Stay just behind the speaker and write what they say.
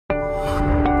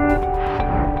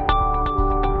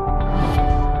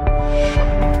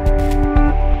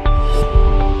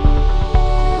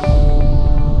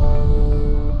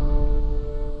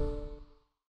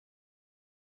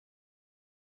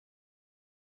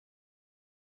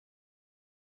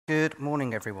Good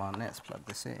morning, everyone. Let's plug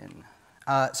this in.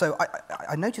 So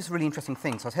I noticed a really interesting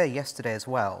thing. So I was here yesterday as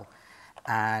well,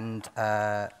 and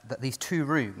that these two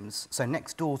rooms, so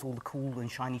next door is all the cool and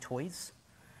shiny toys,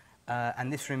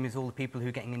 and this room is all the people who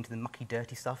are getting into the mucky,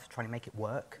 dirty stuff, trying to make it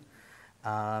work.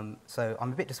 So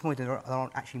I'm a bit disappointed there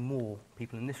aren't actually more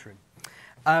people in this room.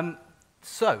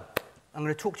 So I'm going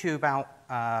to talk to you about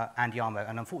Andiamo,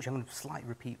 and unfortunately I'm going to slightly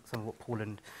repeat some of what Paul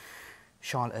and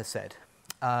Charlotte has said.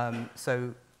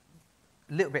 So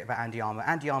a little bit about Andiamo.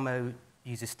 Andiamo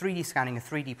uses 3D scanning and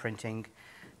 3D printing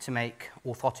to make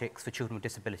orthotics for children with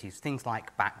disabilities, things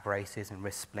like back braces and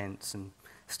wrist splints and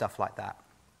stuff like that.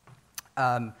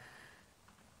 And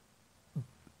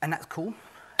that's cool,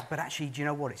 but actually, do you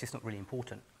know what? It's just not really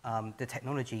important. The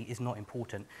technology is not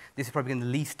important. This is probably the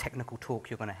least technical talk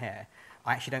you're going to hear.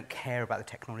 I actually don't care about the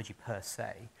technology per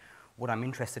se. What I'm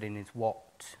interested in is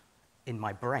what, in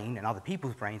my brain and other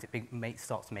people's brains, it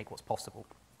starts to make what's possible.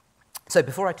 So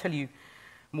before I tell you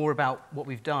more about what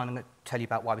we've done, I'm going to tell you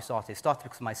about why we started. It started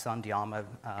because of my son, Andiamo,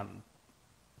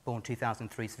 born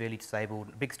 2003, severely disabled.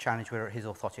 The biggest challenge were his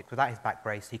orthotics. Without his back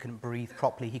brace, he couldn't breathe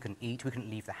properly, he couldn't eat, we couldn't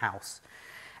leave the house.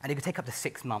 And it could take up to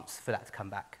 6 months for that to come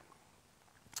back.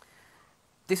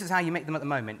 This is how you make them at the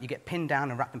moment. You get pinned down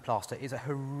and wrapped in plaster. It's a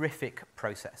horrific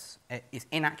process. It's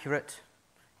inaccurate,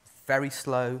 it's very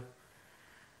slow.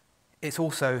 It's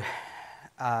also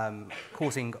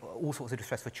causing all sorts of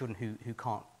distress for children who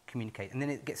can't communicate. And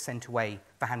then it gets sent away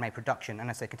for handmade production,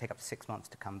 and as I say, it can take up to 6 months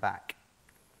to come back.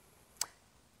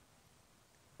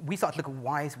 We started to look at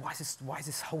why is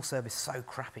this whole service so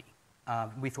crappy?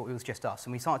 We thought it was just us,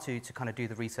 and we started to kind of do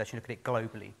the research and look at it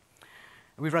globally.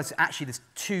 And we realized actually there's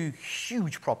two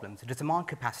huge problems. There's a demand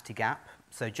capacity gap.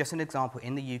 So just an example,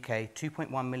 in the UK,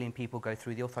 2.1 million people go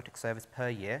through the orthotic service per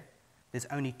year. There's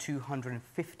only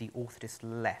 250 orthotists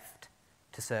left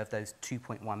to serve those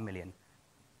 2.1 million.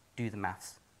 Do the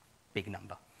maths, big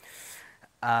number.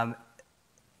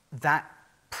 That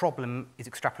problem is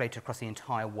extrapolated across the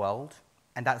entire world,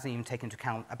 and that doesn't even take into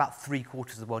account about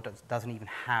 3/4 of the world doesn't even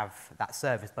have that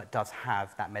service, but does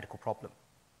have that medical problem.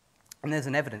 And there's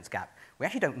an evidence gap. We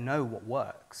actually don't know what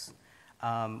works.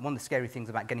 One of the scary things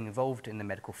about getting involved in the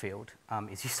medical field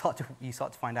is you start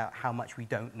to find out how much we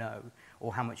don't know,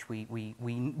 or how much we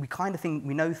kind of think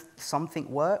we know something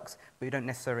works, but we don't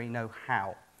necessarily know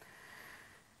how.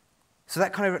 So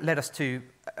that kind of led us to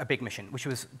a big mission, which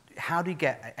was how do you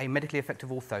get a medically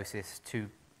effective orthosis to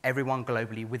everyone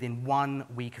globally within 1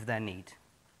 week of their need?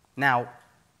 Now,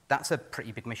 that's a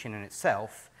pretty big mission in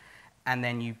itself, and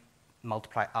then you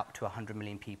multiply it up to 100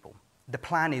 million people. The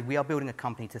plan is we are building a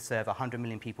company to serve 100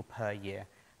 million people per year.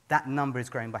 That number is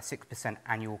growing by 6%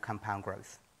 annual compound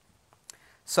growth.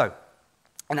 So,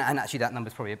 and actually that number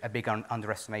is probably a big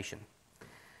underestimation.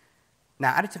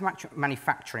 Now, additive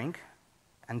manufacturing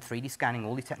and 3D scanning,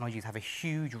 all these technologies have a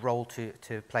huge role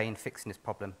to play in fixing this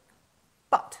problem.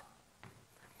 But,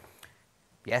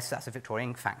 yes, that's a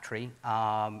Victorian factory.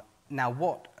 Now,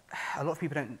 what a lot of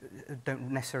people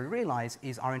don't necessarily realize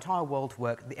is our entire world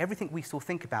work, everything we still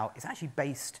think about is actually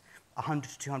based 100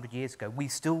 to 200 years ago. We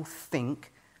still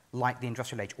think like the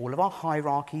industrial age. All of our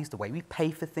hierarchies, the way we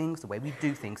pay for things, the way we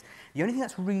do things, the only thing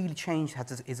that's really changed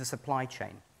is the supply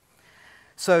chain.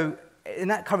 So,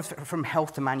 and that covers from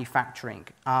health to manufacturing.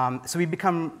 So we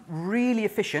become really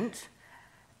efficient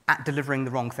at delivering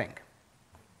the wrong thing.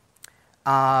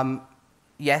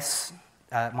 Yes,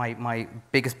 my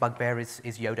biggest bugbear is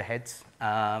Yoda heads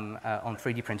on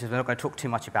 3D printers. We're not going to talk too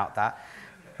much about that.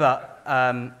 But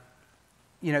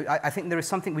you know, I think there is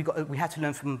something we had to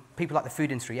learn from people like the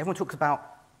food industry. Everyone talks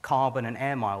about carbon and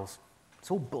air miles.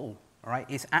 It's all bull, all right?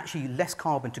 It's actually less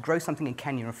carbon to grow something in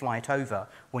Kenya and fly it over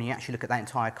when you actually look at that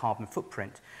entire carbon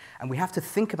footprint. And we have to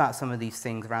think about some of these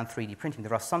things around 3D printing.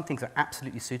 There are some things that are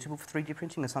absolutely suitable for 3D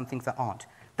printing and some things that aren't.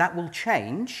 That will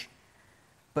change,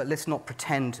 but let's not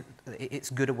pretend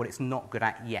it's good at what it's not good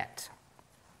at yet.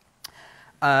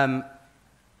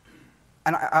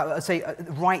 And I'd say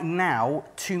right now,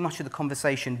 too much of the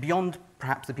conversation, beyond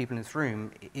perhaps the people in this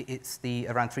room,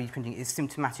 around 3D printing is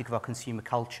symptomatic of our consumer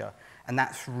culture, and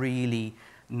that's really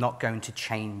not going to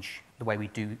change the way we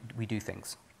do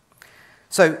things.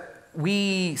 So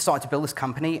we started to build this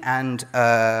company, and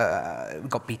we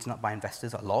got beaten up by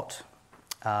investors a lot.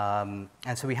 And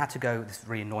so we had to go, this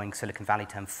really annoying Silicon Valley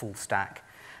term, full stack.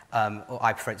 Or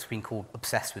I prefer it's been called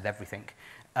obsessed with everything.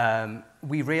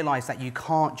 We realized that you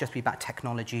can't just be about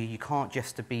technology, you can't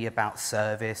just be about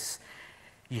service.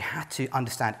 You had to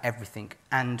understand everything.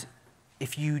 And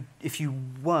if you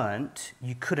weren't,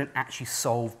 you couldn't actually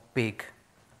solve big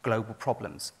global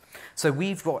problems. So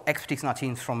we've got expertise in our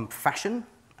teams from fashion,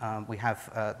 We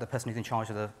have the person who's in charge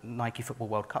of the Nike Football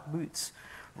World Cup boots,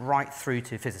 right through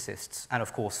to physicists, and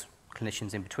of course,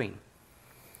 clinicians in between.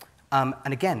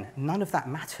 And again, none of that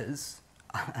matters,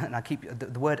 and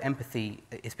the word empathy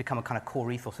has become a kind of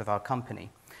core ethos of our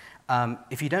company.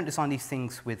 If you don't design these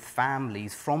things with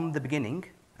families from the beginning,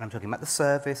 and I'm talking about the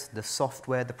service, the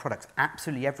software, the products,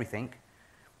 absolutely everything,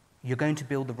 you're going to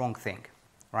build the wrong thing,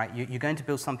 right? You're going to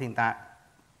build something that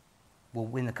will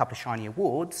win a couple of shiny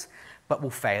awards, but will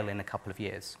fail in a couple of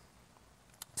years.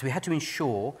 So we had to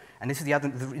ensure, and this is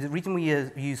the reason we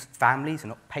use families and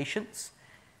not patients,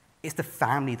 it's the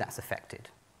family that's affected,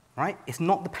 right? It's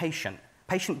not the patient.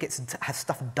 Patient has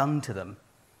stuff done to them.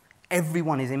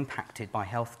 Everyone is impacted by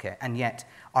healthcare, and yet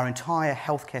our entire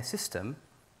healthcare system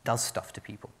does stuff to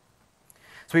people.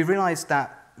 So we realized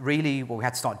that really what we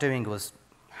had to start doing was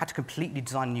had to completely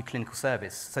design a new clinical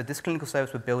service. So this clinical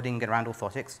service we're building around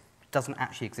orthotics doesn't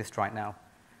actually exist right now.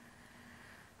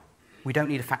 We don't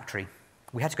need a factory.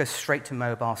 We had to go straight to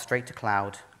mobile, straight to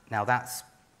cloud. Now that's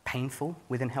painful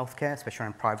within healthcare, especially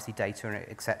around privacy data,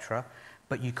 et cetera.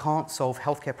 But you can't solve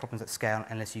healthcare problems at scale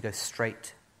unless you go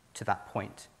straight to that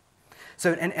point.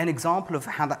 So an example of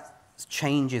how that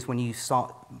changes when you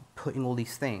start putting all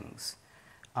these things,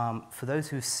 for those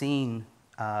who've seen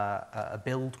a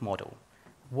build model,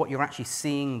 what you're actually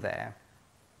seeing there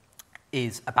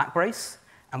is a back brace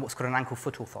and what's called an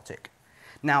ankle-foot orthotic.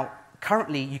 Now,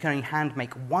 currently, you can only hand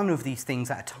make one of these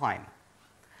things at a time.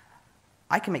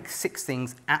 I can make 6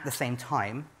 things at the same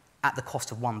time at the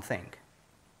cost of one thing.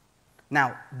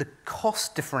 Now, the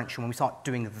cost differential when we start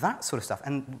doing that sort of stuff,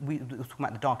 and we were talking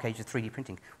about the dark ages of 3D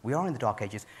printing. We are in the dark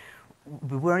ages.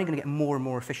 We're only going to get more and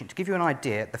more efficient. To give you an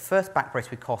idea, the first back brace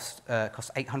would cost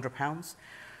 £800.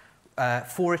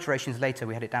 4 iterations later,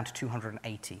 we had it down to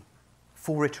 280.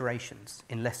 4 iterations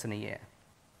in less than a year.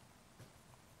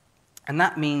 And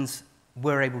that means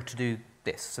we're able to do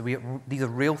this. So these are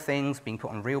real things being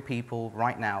put on real people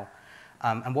right now.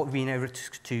 And what we've been able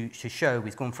to show,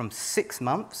 we've gone from 6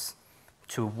 months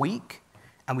to a week,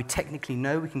 and we technically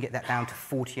know we can get that down to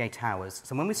 48 hours.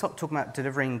 So when we start talking about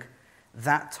delivering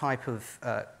that type of,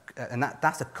 and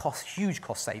that's a huge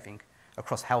cost saving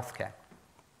across healthcare.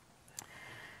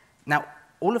 Now,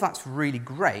 all of that's really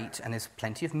great, and there's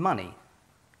plenty of money.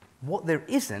 What there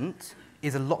isn't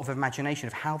is a lot of imagination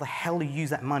of how the hell you use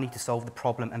that money to solve the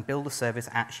problem and build a service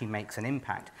that actually makes an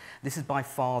impact. This is by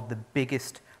far the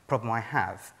biggest problem I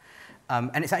have.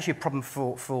 And it's actually a problem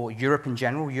for Europe in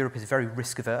general. Europe is very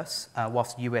risk-averse,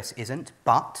 whilst the US isn't.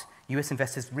 But US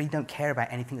investors really don't care about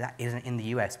anything that isn't in the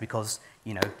US because,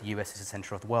 you know, the US is the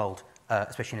center of the world,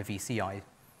 especially in a VC eye.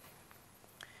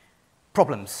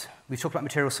 Problems. We've talked about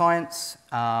material science.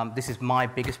 This is my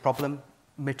biggest problem.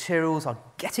 Materials are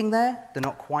getting there. They're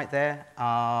not quite there.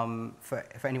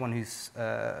 For anyone who's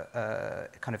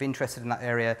kind of interested in that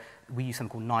area, we use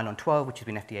something called Nylon 12, which has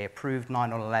been FDA approved.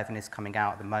 Nylon 11 is coming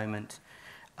out at the moment.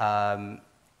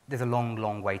 There's a long,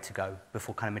 long way to go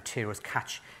before kind of materials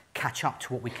catch up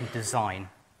to what we can design.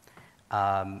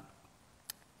 The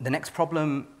next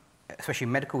problem, especially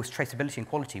in medical, is traceability and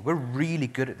quality. We're really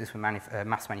good at this with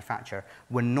mass manufacture.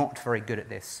 We're not very good at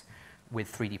this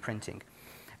with 3D printing.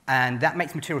 And that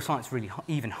makes material science really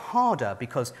even harder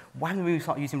because when we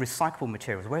start using recyclable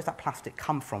materials, where does that plastic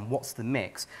come from? What's the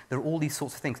mix? There are all these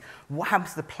sorts of things. What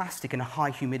happens to the plastic in a high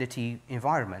humidity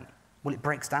environment? Well, it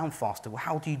breaks down faster. Well,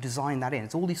 how do you design that in?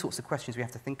 It's all these sorts of questions we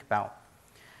have to think about.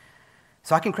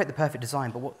 So I can create the perfect design,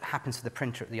 but what happens to the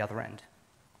printer at the other end?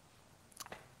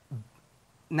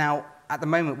 Now, at the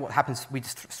moment, what happens, we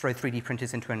just throw 3D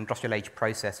printers into an industrial age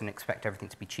process and expect everything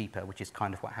to be cheaper, which is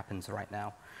kind of what happens right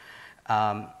now.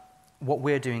 What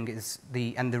we're doing is,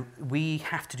 we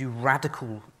have to do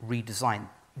radical redesign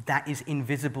that is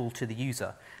invisible to the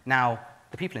user. Now,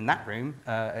 the people in that room,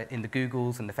 in the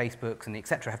Googles and the Facebooks and the et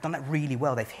cetera, have done that really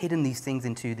well. They've hidden these things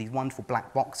into these wonderful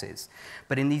black boxes.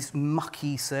 But in these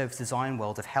mucky service design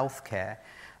worlds of healthcare,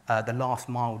 the last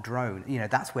mile drone, you know,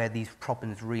 that's where these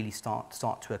problems really start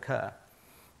to occur.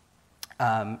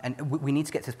 And we need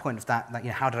to get to this point of that you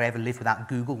know, how did I ever live without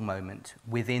Google moment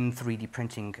within 3D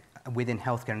printing, within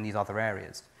healthcare and these other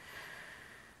areas.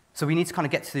 So we need to kind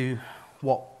of get to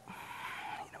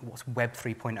what's Web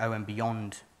 3.0 and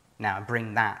beyond now and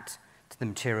bring that to the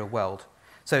material world.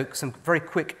 So some very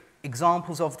quick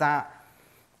examples of that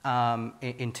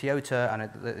in Toyota,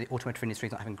 and the automotive industry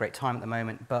is not having a great time at the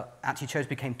moment, but actually Toyota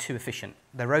became too efficient.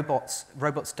 The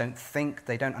robots don't think,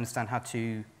 they don't understand how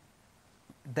to.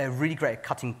 They're really great at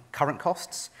cutting current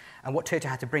costs, and what Toyota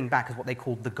had to bring back is what they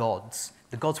called the gods.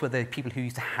 The gods were the people who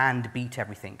used to hand beat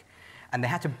everything, and they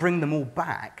had to bring them all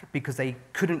back because they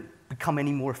couldn't become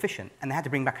any more efficient, and they had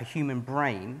to bring back a human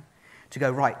brain to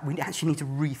go, right, we actually need to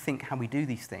rethink how we do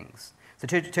these things. So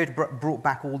Toyota brought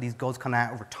back all these gods kind of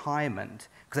out of retirement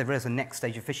because they realized the next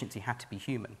stage of efficiency had to be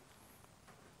human.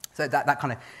 So that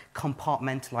kind of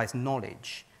compartmentalized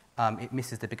knowledge, it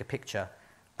misses the bigger picture.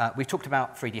 We've talked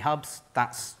about 3D hubs.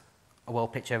 That's a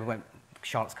world picture.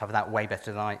 Charlotte's covered that way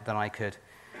better than I could.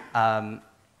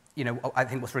 You know, I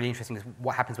think what's really interesting is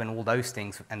what happens when all those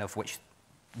things, and of which,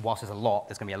 whilst there's a lot,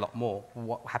 there's going to be a lot more,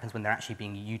 what happens when they're actually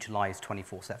being utilized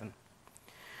 24/7.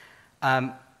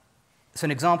 So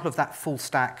an example of that full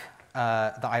stack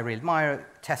that I really admire,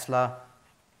 Tesla,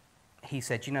 he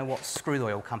said, you know what, screw the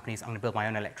oil companies, I'm going to build my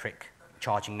own electric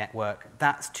charging network.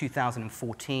 That's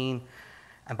 2014,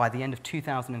 and by the end of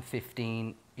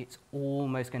 2015, it's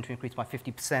almost going to increase by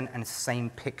 50%, and it's the same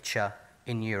picture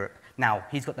in Europe. Now,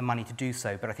 he's got the money to do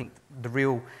so, but I think the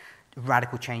real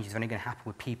radical change is only going to happen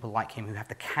with people like him who have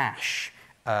the cash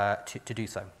to do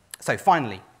so. So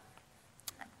finally,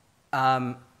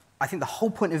 I think the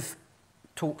whole point of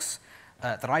talks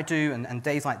that I do and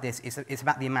days like this is it's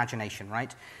about the imagination,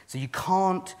 right? So you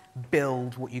can't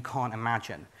build what you can't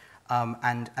imagine.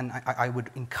 And I would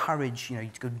encourage you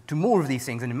to go do more of these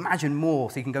things and imagine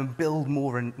more so you can go and build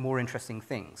more and more interesting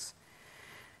things.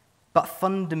 But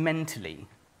fundamentally,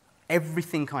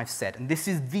 everything I've said, and this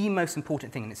is the most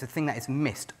important thing, and it's a thing that is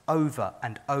missed over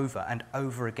and over and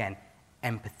over again,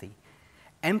 empathy.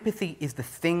 Empathy is the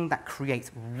thing that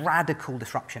creates radical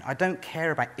disruption. I don't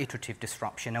care about iterative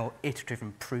disruption or iterative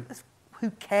improvement. Who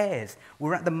cares?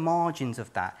 We're at the margins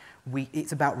of that.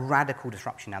 It's about radical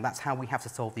disruption now. That's how we have to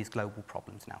solve these global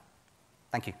problems now.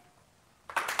 Thank you.